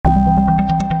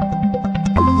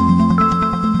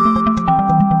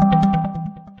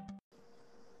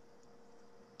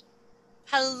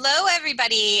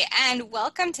everybody, and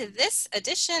welcome to this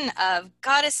edition of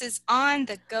Goddesses on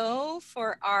the Go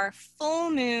for our full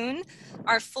moon,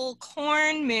 our full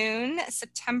corn moon,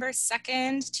 September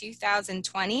 2nd,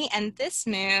 2020, and this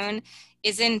moon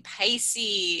is in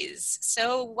Pisces.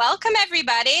 So welcome,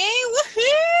 everybody.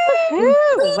 Woohoo!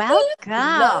 Woohoo! Welcome.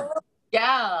 Hello,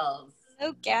 gals.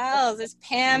 Hello, gals. It's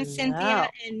Pam, Hello. Cynthia,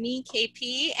 and me,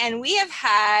 KP, and we have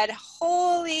had,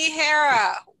 holy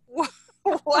Hera,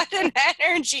 what an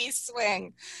energy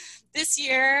swing. This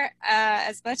year,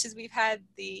 as much as we've had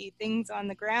the things on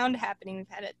the ground happening, we've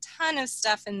had a ton of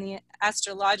stuff in the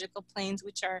astrological planes,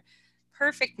 which are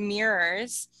perfect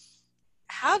mirrors.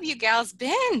 How have you gals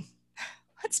been?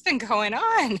 What's been going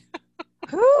on?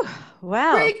 Whew,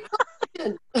 well, Great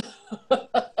question. We're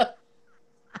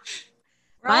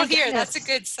all My here. goodness. That's a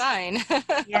good sign.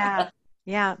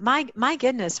 yeah. My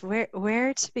goodness,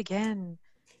 where to begin?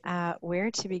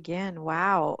 Where to begin?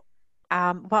 Wow.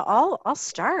 Well, I'll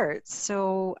start.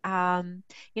 So,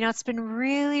 it's been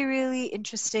really, really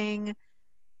interesting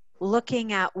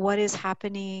looking at what is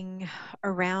happening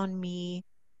around me,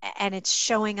 and it's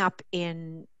showing up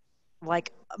in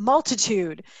like a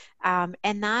multitude,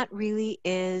 and that really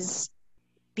is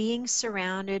being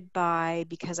surrounded by,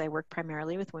 because I work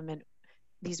primarily with women,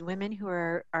 these women who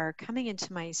are coming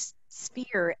into my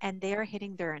sphere, and they are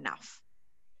hitting their enough.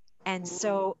 And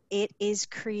so it is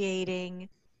creating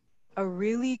a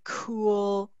really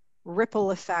cool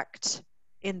ripple effect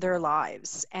in their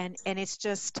lives. And it's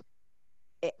just,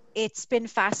 it's been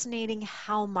fascinating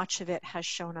how much of it has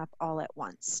shown up all at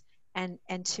once. And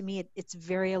to me, it's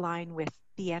very aligned with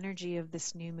the energy of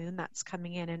this new moon that's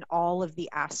coming in and all of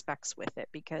the aspects with it,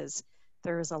 because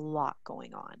there is a lot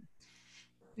going on.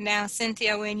 Now,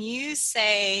 Cynthia, when you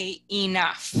say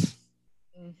enough,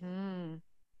 Mm-hmm.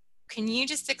 can you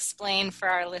just explain for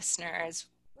our listeners,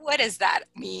 what does that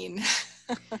mean?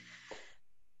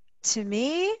 To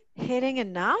me, hitting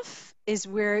enough is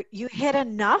where you hit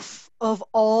enough of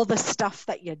all the stuff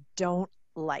that you don't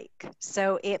like.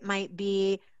 So it might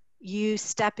be you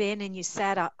step in and you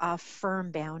set a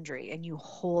firm boundary and you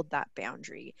hold that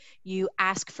boundary. You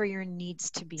ask for your needs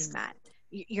to be met.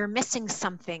 You're missing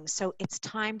something, so it's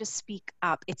time to speak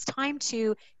up. It's time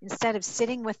to, instead of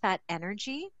sitting with that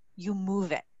energy, you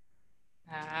move it.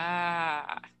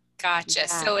 Gotcha. Yeah.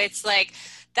 So it's like,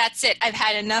 that's it. I've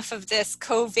had enough of this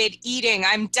COVID eating.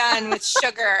 I'm done with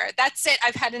sugar. That's it.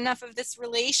 I've had enough of this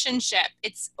relationship.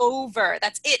 It's over.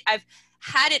 That's it. I've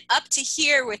had it up to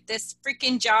here with this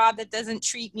freaking job that doesn't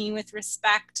treat me with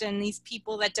respect and these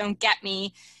people that don't get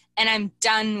me. And I'm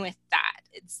done with that.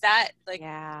 It's that, like,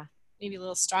 Yeah. maybe a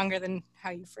little stronger than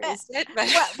how you phrased it. But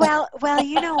Well,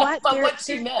 you know what? But what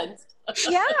she meant.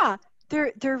 Yeah,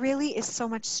 there really is so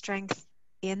much strength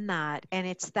in that, and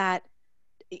it's that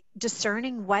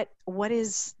discerning what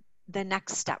is the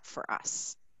next step for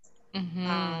us.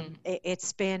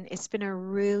 It's been a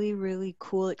really, really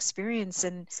cool experience,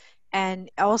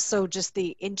 and also just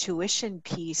the intuition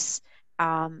piece.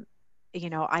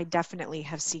 I definitely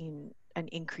have seen an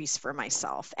increase for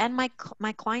myself and my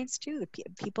clients too, the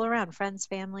people around, friends,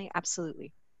 family,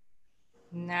 absolutely.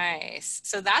 Nice.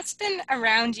 So that's been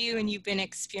around you and you've been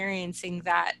experiencing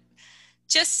that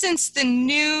just since the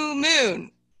new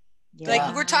moon. Yeah.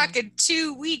 Like, we're talking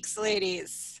 2 weeks,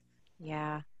 ladies.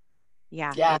 Yeah.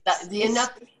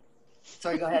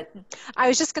 Sorry, go ahead. I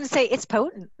was just going to say it's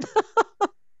potent.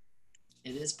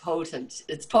 It is potent.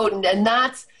 It's potent. And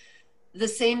that's the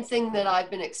same thing that I've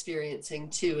been experiencing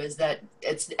too, is that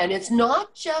it's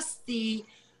not just the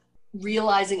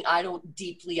realizing I don't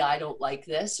like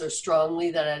this, or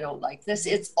strongly that I don't like this.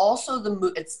 It's also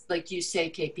it's like you say,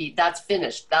 KP, that's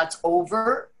finished. That's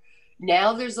over.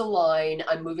 Now there's a line.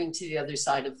 I'm moving to the other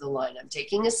side of the line. I'm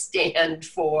taking a stand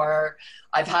for,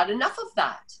 I've had enough of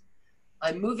that.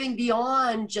 I'm moving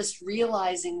beyond just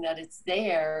realizing that it's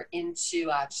there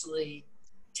into actually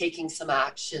taking some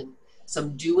action,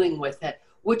 some doing with it,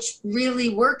 which really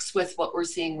works with what we're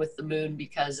seeing with the moon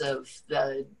because of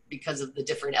the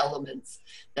different elements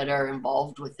that are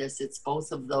involved with this. It's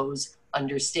both of those,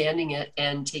 understanding it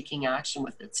and taking action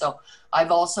with it. So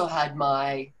I've also had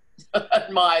my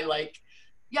like,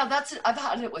 yeah, that's it. I've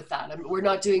had it with that. We're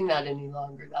not doing that any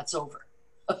longer. That's over.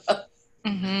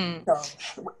 So,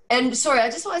 and sorry,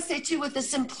 I just want to say too, with the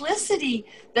simplicity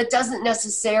that doesn't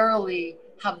necessarily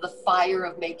have the fire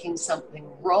of making something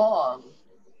wrong,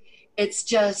 it's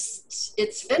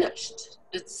finished.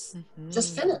 It's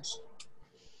just finished.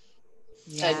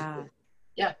 Yeah. And,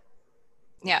 yeah.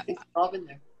 Yeah. It's all been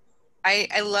there.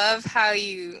 I love how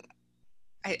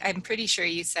I'm pretty sure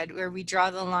you said where we draw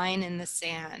the line in the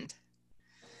sand.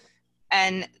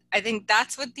 And I think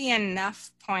that's what the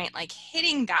enough point, like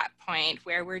hitting that point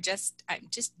where I'm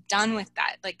just done with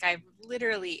that. Like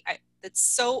it's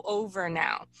so over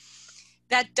now.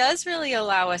 That does really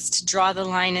allow us to draw the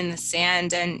line in the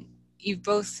sand. And you've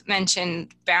both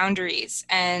mentioned boundaries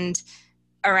and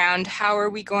around how are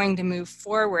we going to move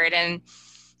forward. And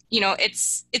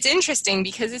it's interesting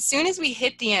because as soon as we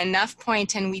hit the enough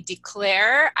point and we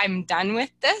declare, I'm done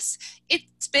with this,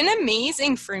 it's been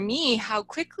amazing for me how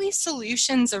quickly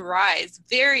solutions arise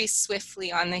very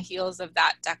swiftly on the heels of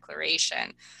that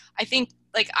declaration. I think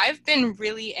I've been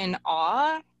really in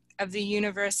awe of the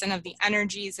universe and of the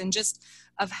energies and just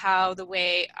of how the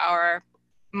way our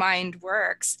mind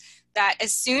works, that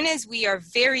as soon as we are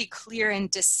very clear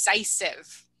and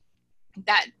decisive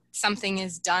that something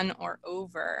is done or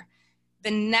over,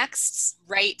 the next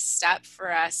right step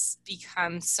for us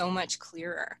becomes so much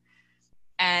clearer.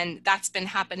 And that's been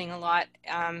happening a lot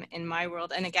in my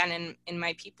world, and again in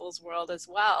my people's world as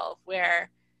well,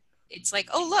 where it's like,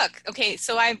 oh look, okay,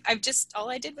 so I've just, all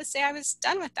I did was say I was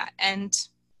done with that, and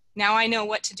now I know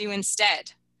what to do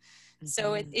instead. Mm-hmm.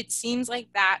 So it seems like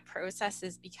that process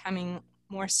is becoming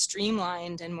more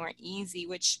streamlined and more easy,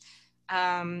 which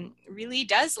really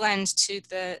does lend to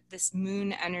this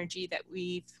moon energy that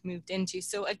we've moved into.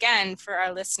 So again, for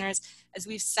our listeners, as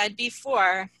we've said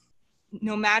before,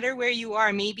 no matter where you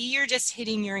are, maybe you're just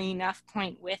hitting your enough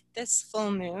point with this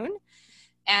full moon,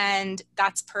 and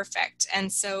that's perfect. And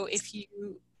so if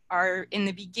you are in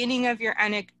the beginning of your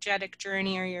energetic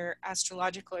journey or your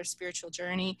astrological or spiritual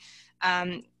journey,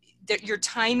 your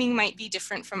timing might be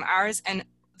different from ours. And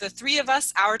the three of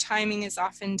us, our timing is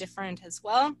often different as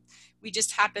well. We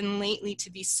just happen lately to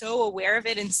be so aware of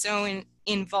it and so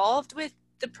involved with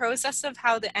the process of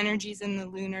how the energies in the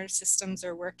lunar systems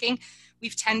are working.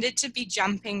 We've tended to be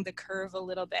jumping the curve a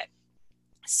little bit.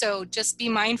 So just be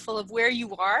mindful of where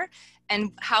you are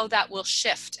and how that will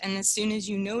shift. And as soon as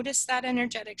you notice that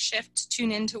energetic shift,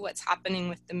 tune into what's happening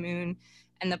with the moon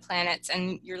and the planets,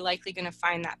 and you're likely going to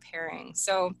find that pairing.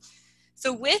 So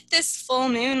with this full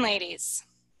moon, ladies,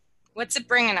 what's it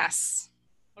bringing us?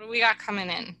 What do we got coming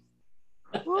in?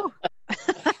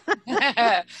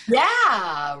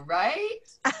 Yeah, right?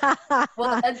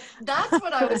 Well, and that's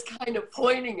what I was kind of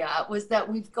pointing at, was that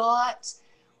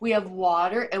we have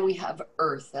water and we have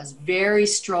earth as very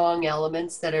strong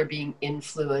elements that are being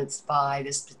influenced by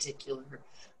this particular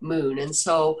moon. And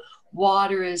so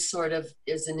water is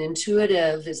an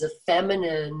intuitive, is a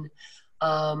feminine,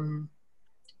 an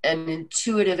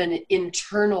intuitive and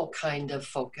internal kind of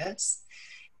focus.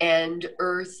 And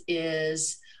earth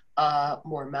is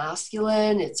more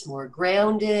masculine, it's more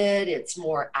grounded, it's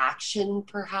more action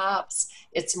perhaps,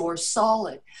 it's more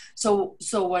solid. So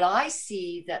what I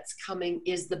see that's coming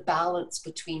is the balance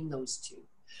between those two,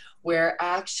 where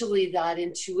actually that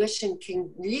intuition can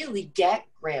really get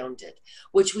grounded,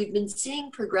 which we've been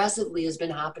seeing progressively has been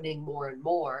happening more and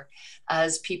more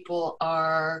as people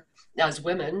are, as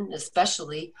women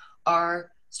especially, are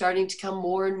starting to come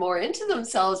more and more into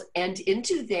themselves and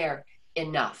into their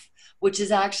enough, which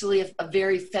is actually a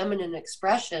very feminine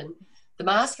expression. The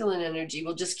masculine energy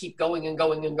will just keep going and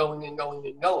going and going and going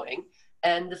and going.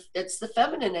 And it's the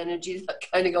feminine energy that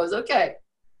kind of goes, okay,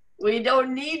 we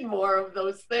don't need more of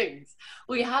those things.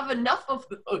 We have enough of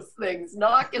those things.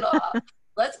 Knock it off.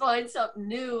 Let's find something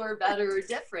new or better or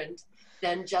different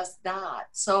than just that.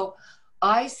 So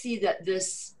I see that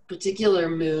this particular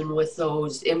moon with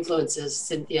those influences,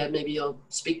 Cynthia, maybe you'll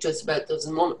speak to us about those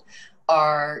in a moment,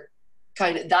 are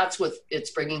kind of, that's what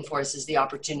it's bringing for us, is the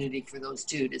opportunity for those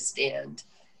two to stand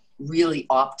really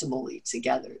optimally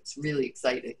together. It's really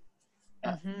exciting.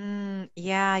 Yeah. Mm-hmm.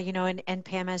 Yeah, and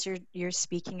Pam, as you're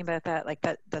speaking about that, like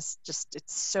that's just,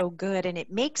 it's so good, and it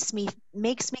makes me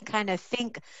kind of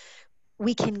think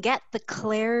we can get the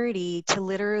clarity to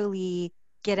literally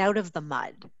get out of the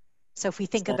mud. So if we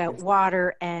think about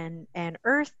water and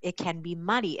earth, it can be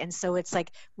muddy, and so it's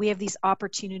like we have these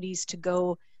opportunities to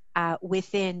go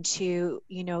within to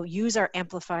use our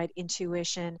amplified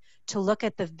intuition to look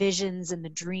at the visions and the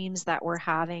dreams that we're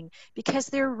having, because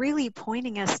they're really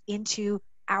pointing us into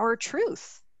our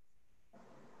truth,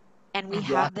 and we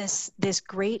have this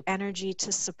great energy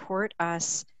to support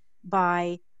us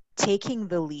by taking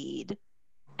the lead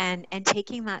and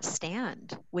taking that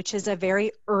stand, which is a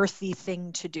very earthy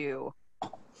thing to do.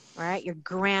 Right? You're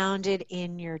grounded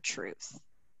in your truth.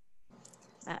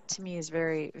 That to me is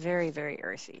very, very, very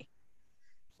earthy.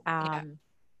 Yeah.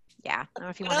 I don't know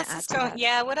if you want to add to that.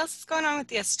 Yeah, what else is going on with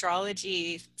the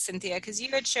astrology, Cynthia? Because you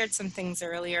had shared some things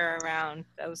earlier around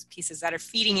those pieces that are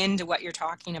feeding into what you're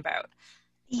talking about.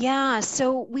 Yeah,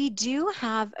 so we do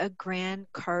have a Grand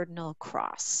Cardinal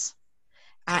Cross.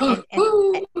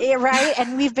 Right.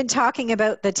 And we've been talking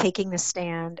about the taking the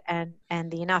stand and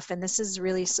the enough. And this is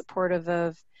really supportive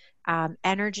of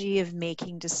energy of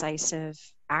making decisive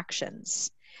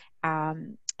actions.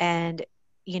 And,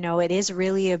 you know, it is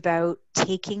really about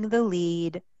taking the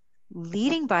lead,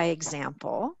 leading by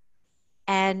example,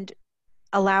 and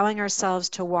allowing ourselves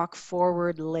to walk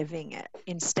forward living it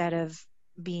instead of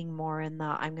being more in the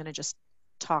I'm going to just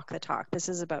talk the talk. This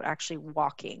is about actually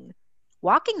walking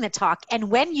the talk. And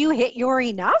when you hit your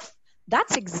enough,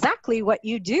 that's exactly what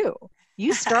you do.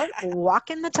 You start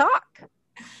walking the talk,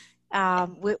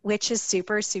 which is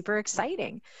super, super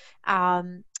exciting.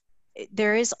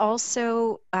 There is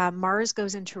also, Mars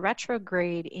goes into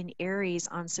retrograde in Aries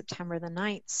on September the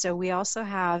 9th. So we also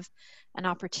have an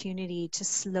opportunity to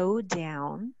slow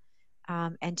down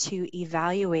and to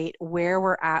evaluate where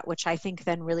we're at, which I think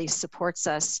then really supports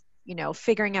us, you know,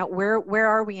 figuring out where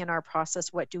are we in our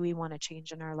process, what do we want to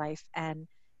change in our life, and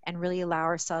really allow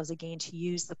ourselves again to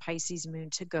use the Pisces moon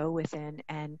to go within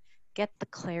and get the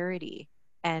clarity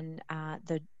and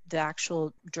the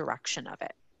actual direction of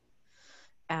it.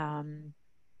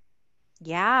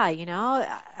 Yeah, you know,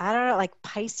 I don't know, like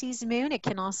Pisces moon, it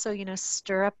can also, you know,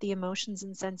 stir up the emotions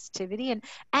and sensitivity,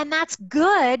 and that's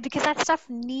good because that stuff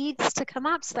needs to come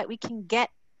up so that we can get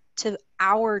to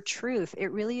our truth.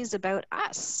 It really is about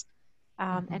us.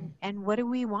 And what do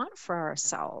we want for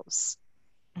ourselves?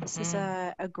 This is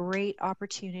a great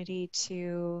opportunity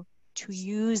to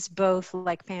use both,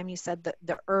 like Pam, you said,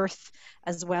 the earth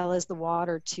as well as the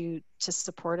water to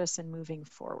support us in moving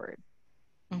forward.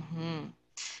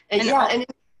 And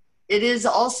it is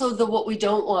also what we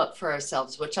don't want for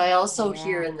ourselves, which I also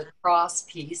hear in the cross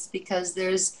piece, because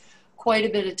there's quite a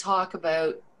bit of talk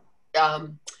about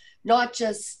not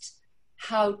just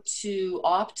how to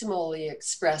optimally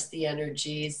express the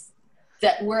energies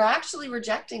that we're actually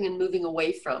rejecting and moving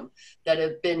away from, that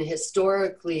have been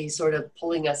historically sort of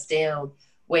pulling us down,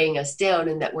 weighing us down,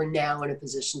 and that we're now in a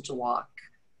position to walk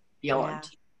beyond.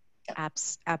 Yeah.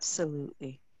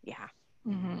 Absolutely. Yeah.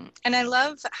 And I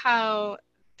love how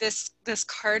this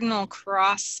cardinal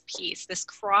cross piece, this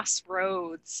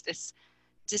crossroads, this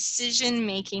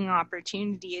decision-making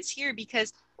opportunity is here,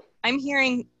 because I'm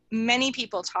hearing many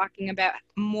people talking about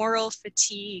moral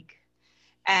fatigue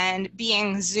and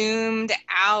being zoomed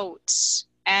out.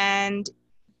 And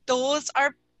those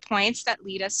are points that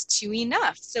lead us to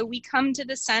enough. So we come to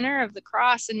the center of the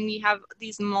cross and we have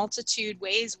these multitude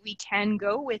ways we can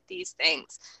go with these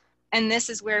things. And this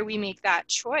is where we make that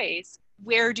choice.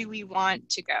 Where do we want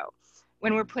to go?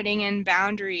 When we're putting in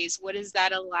boundaries, what does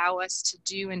that allow us to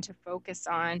do and to focus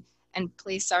on and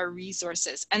place our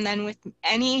resources? And then with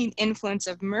any influence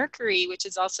of Mercury, which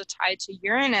is also tied to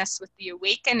Uranus with the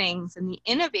awakenings and the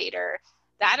innovator,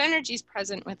 that energy is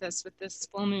present with us with this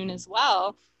full moon as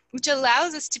well, which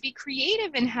allows us to be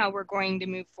creative in how we're going to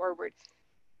move forward.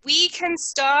 We can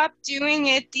stop doing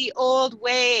it the old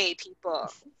way,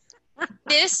 people.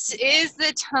 This is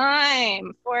the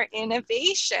time for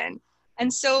innovation.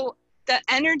 And so the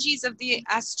energies of the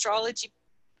astrology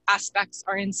aspects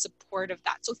are in support of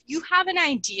that. So if you have an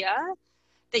idea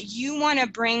that you want to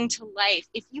bring to life,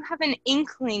 if you have an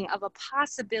inkling of a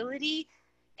possibility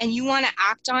and you want to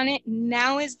act on it,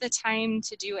 now is the time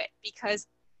to do it, because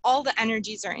all the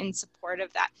energies are in support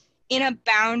of that in a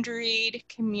boundaried,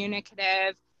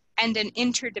 communicative, and an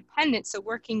interdependent. So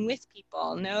working with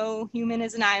people, no human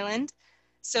is an island.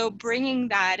 So bringing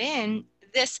that in,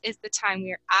 this is the time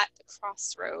we're at the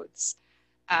crossroads,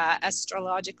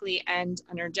 astrologically and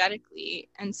energetically.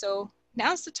 And so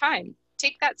now's the time.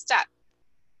 Take that step.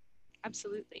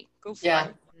 Absolutely. Go for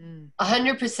it.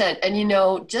 100%. And, you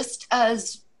know, just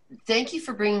as, thank you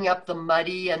for bringing up the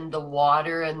muddy and the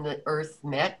water and the earth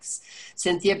mix,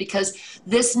 Cynthia, because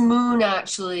this moon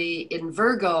actually in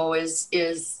Virgo is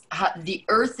the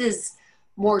earth is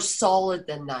more solid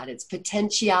than that. It's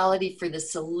potentiality for the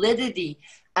solidity,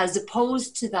 as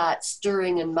opposed to that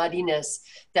stirring and muddiness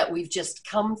that we've just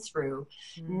come through.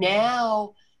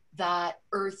 Now that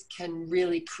earth can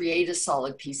really create a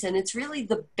solid piece. And it's really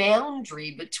the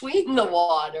boundary between the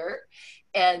water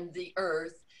and the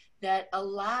earth that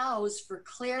allows for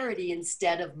clarity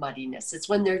instead of muddiness. It's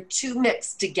when they're two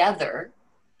mixed together,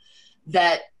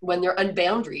 that when they're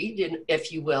unboundaried,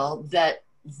 if you will, that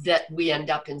we end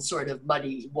up in sort of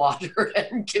muddy water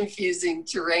and confusing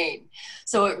terrain.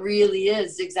 So it really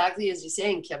is exactly as you're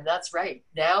saying, Kim, that's right.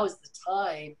 Now is the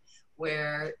time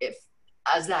where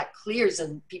as that clears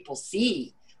and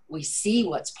we see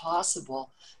what's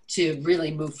possible, to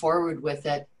really move forward with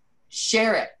it,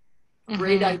 share it.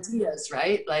 Great ideas,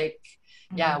 right? Like,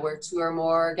 where two or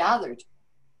more are gathered.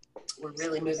 We're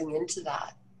really moving into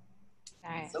that.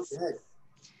 Nice. So good.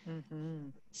 Mm-hmm.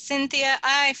 Cynthia,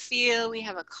 I feel we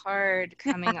have a card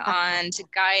coming on to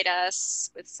guide us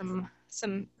with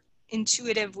some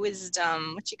intuitive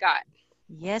wisdom. What you got?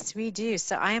 Yes, we do.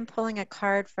 So I am pulling a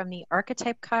card from the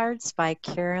Archetype Cards by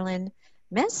Carolyn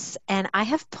Miss, and I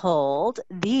have pulled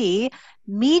the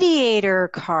Mediator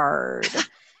card.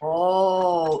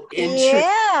 Oh, interesting.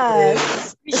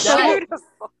 Yes. So,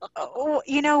 Beautiful.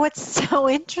 you know, what's so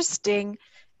interesting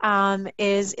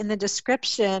is in the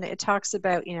description, it talks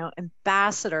about, you know,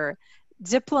 ambassador,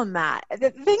 diplomat.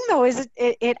 The thing though is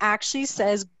it actually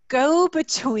says go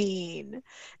between.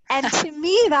 And to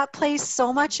me, that plays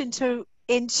so much into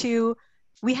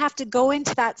we have to go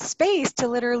into that space to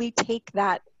literally take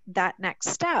that next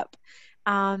step.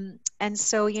 And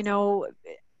so, you know,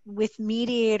 with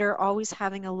mediator always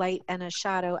having a light and a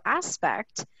shadow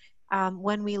aspect,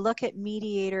 when we look at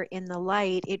mediator in the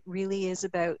light, it really is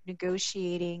about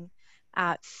negotiating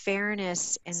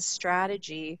fairness and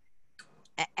strategy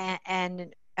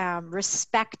and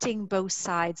respecting both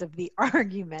sides of the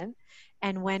argument.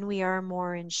 And when we are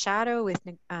more in shadow with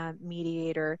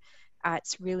mediator,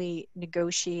 it's really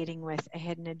negotiating with a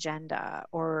hidden agenda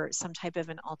or some type of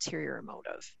an ulterior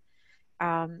motive.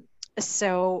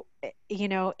 So, you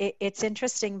know, it's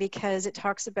interesting because it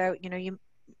talks about, you know, you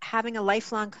having a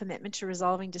lifelong commitment to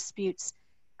resolving disputes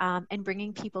and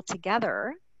bringing people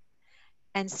together.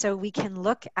 And so we can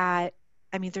look at,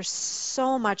 I mean, there's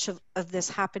so much of this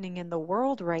happening in the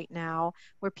world right now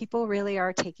where people really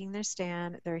are taking their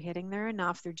stand, they're hitting their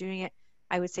enough, they're doing it,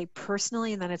 I would say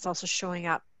personally, and then it's also showing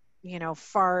up, you know,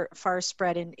 far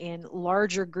spread in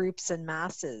larger groups and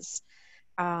masses.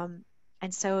 And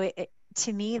so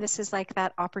to me, this is like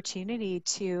that opportunity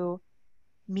to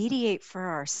mediate for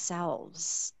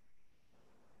ourselves.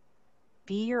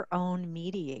 Be your own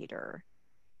mediator.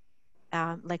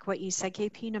 Like what you said,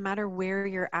 KP, no matter where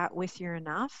you're at with your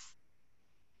enough,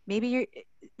 maybe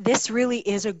this really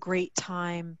is a great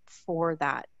time for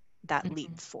that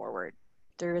leap forward.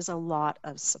 There is a lot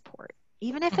of support,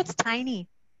 even if it's tiny.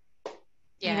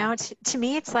 Yeah. You know, to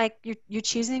me, it's like you're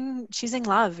choosing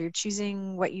love. You're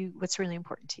choosing what's really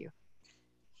important to you.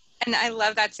 And I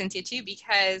love that, Cynthia, too,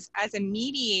 because as a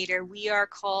mediator, we are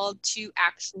called to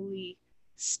actually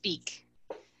speak.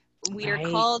 We are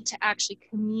called to actually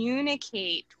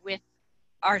communicate with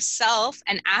ourself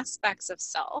and aspects of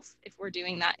self, if we're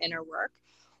doing that inner work,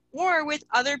 or with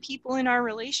other people in our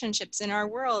relationships, in our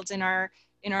worlds, in our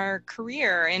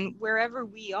career, and wherever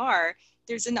we are.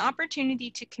 There's an opportunity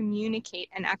to communicate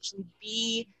and actually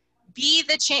be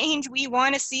the change we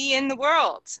want to see in the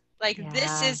world. Like,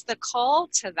 this is the call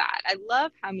to that. I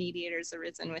love how mediators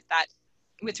arisen with that,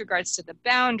 with regards to the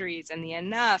boundaries and the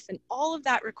enough, and all of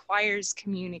that requires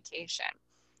communication.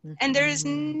 And there's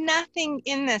nothing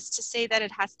in this to say that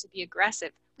it has to be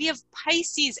aggressive. We have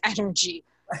Pisces energy.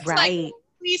 Like,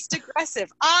 least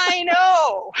aggressive. I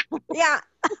know. Yeah.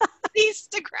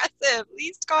 Least aggressive,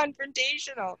 least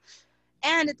confrontational.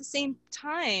 And at the same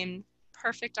time,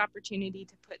 perfect opportunity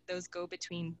to put those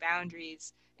go-between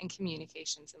boundaries and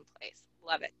communications in place.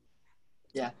 Love it.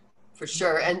 Yeah, for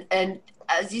sure. And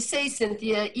as you say,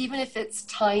 Cynthia, even if it's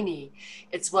tiny,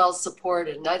 it's well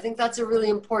supported. And I think that's a really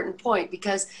important point,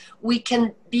 because we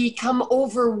can become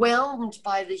overwhelmed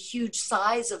by the huge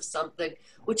size of something,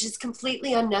 which is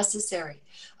completely unnecessary.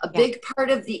 A big part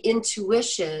of the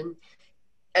intuition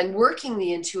and working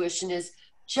the intuition is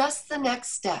just the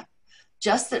next step.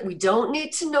 Just that we don't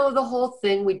need to know the whole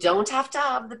thing. We don't have to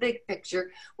have the big picture.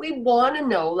 We want to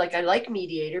know, like, I like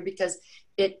mediator because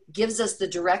it gives us the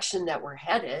direction that we're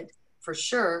headed, for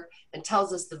sure, and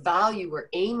tells us the value we're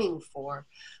aiming for.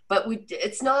 But it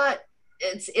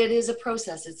is a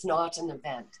process. It's not an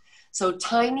event. So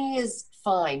tiny is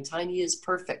fine. Tiny is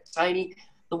perfect. Tiny,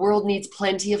 the world needs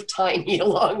plenty of tiny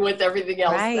along with everything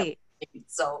else. Right.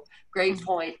 So great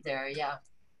point there. Yeah.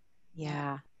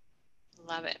 Yeah.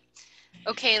 Love it.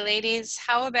 Okay, ladies,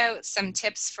 how about some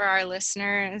tips for our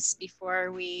listeners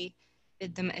before we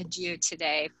bid them adieu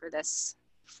today for this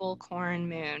full corn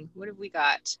moon? What have we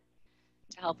got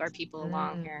to help our people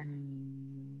along here?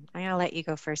 I'm going to let you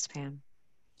go first, Pam.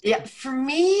 Yeah, for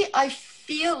me, I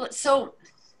feel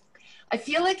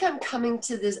like I'm coming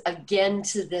to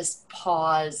this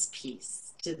pause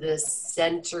piece, to this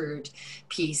centered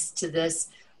piece, to this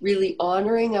really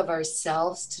honoring of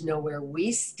ourselves, to know where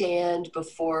we stand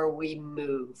before we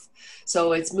move.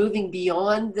 So it's moving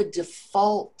beyond the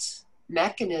default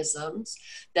mechanisms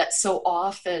that so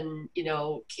often, you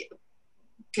know,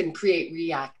 can create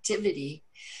reactivity.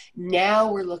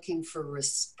 Now we're looking for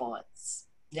response.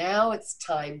 Now it's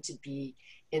time to be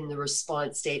in the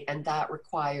response state, and that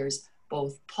requires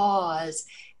both pause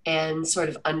and sort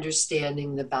of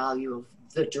understanding the value of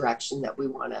the direction that we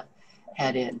want to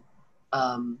head in,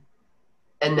 and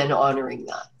then honoring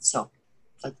that. So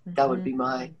that would be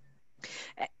my.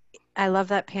 I love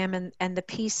that, Pam. And the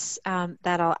piece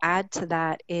that I'll add to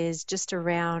that is just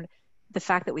around the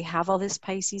fact that we have all this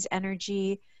Pisces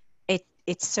energy.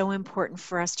 It's so important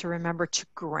for us to remember to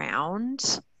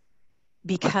ground,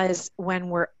 because when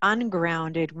we're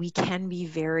ungrounded, we can be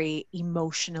very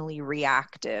emotionally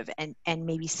reactive and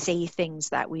maybe say things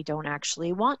that we don't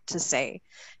actually want to say.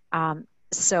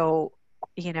 So,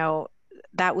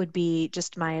 that would be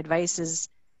just my advice, is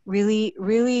really,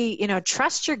 really,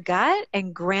 trust your gut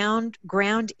and ground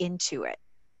into it,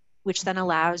 which then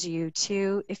allows you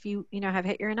to, if you, have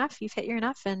hit your enough, you've hit your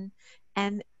enough,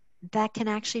 and that can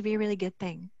actually be a really good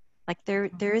thing. Like there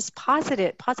is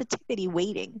positivity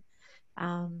waiting.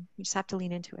 You just have to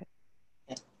lean into it.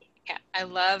 Yeah, I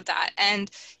love that.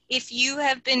 And if you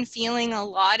have been feeling a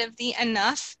lot of the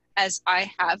enough, as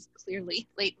I have clearly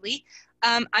lately,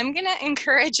 I'm going to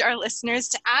encourage our listeners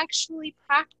to actually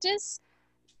practice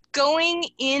going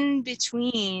in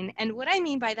between. And what I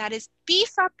mean by that is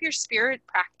beef up your spirit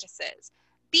practices,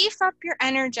 beef up your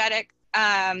energetic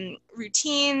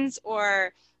routines,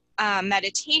 or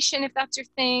meditation, if that's your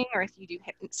thing, or if you do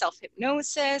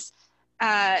self-hypnosis.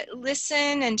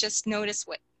 Listen and just notice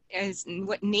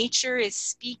what nature is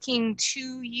speaking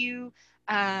to you.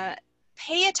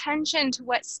 Pay attention to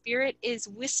what spirit is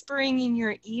whispering in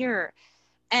your ear,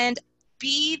 and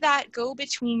be that go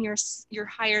between your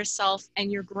higher self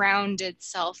and your grounded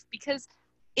self. Because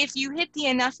if you hit the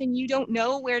enough and you don't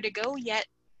know where to go yet,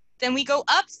 then we go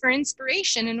up for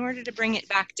inspiration in order to bring it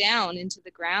back down into the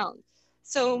ground.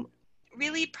 So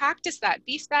really practice that,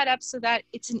 beef that up so that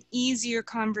it's an easier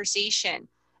conversation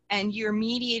and you're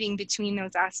mediating between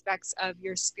those aspects of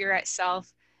your spirit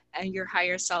self and your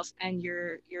higher self and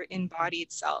your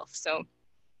embodied self. So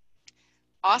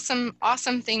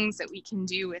awesome things that we can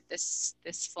do with this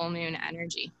full moon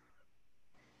energy.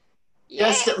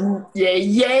 Just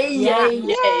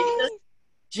yay.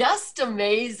 Just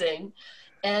amazing.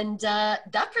 And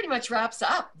that pretty much wraps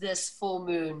up this full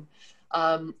moon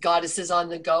Goddesses on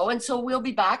the Go. And so we'll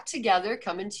be back together,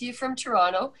 coming to you from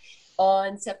Toronto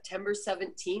on September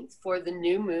 17th for the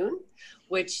new moon,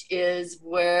 which is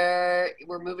where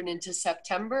we're moving into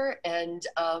September. And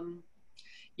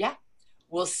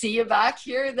we'll see you back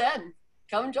here then.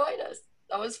 Come join us.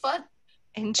 That was fun.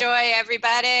 Enjoy,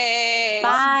 everybody.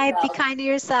 Bye. Be kind to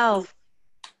yourself.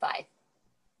 Bye.